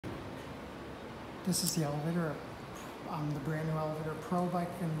This is the elevator, the brand new elevator, Pro Bike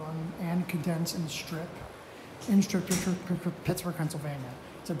and Run and Cadence in Strip, Pittsburgh, Pennsylvania.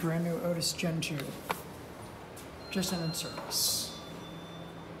 It's a brand new Otis Gen2, just entered service.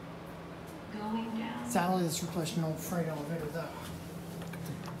 Going down. Sadly, this replaced an old freight elevator though.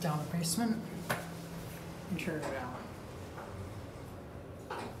 Down the basement, interior down.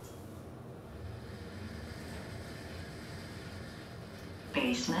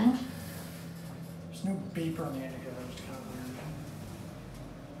 Basement. There's no beeper on the indicator, which is kind of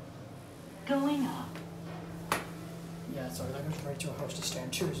weird. Going up. Yeah, sorry, that goes right to a hostess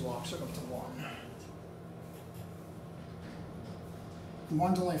stand. 2 is locked, so go up to 1.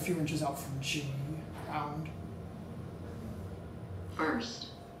 One's only a few inches out from G. Pound. First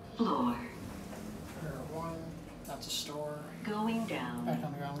floor. Here at 1. That's a store. Going down. Back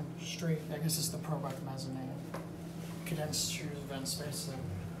on the ground. Straight. I guess it's the Pro Bike mezzanine. Cadence Event Space thing.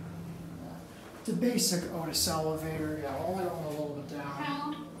 Yeah. It's a basic Otis elevator. Yeah, all the way on a little bit down.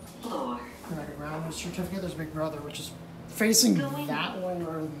 Ground floor. Like a ground certificate. There's Big Brother, which is facing that way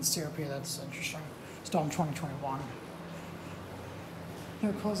rather than COP. That's interesting. Still in 2021. Here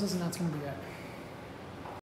it closes, and that's going to be it.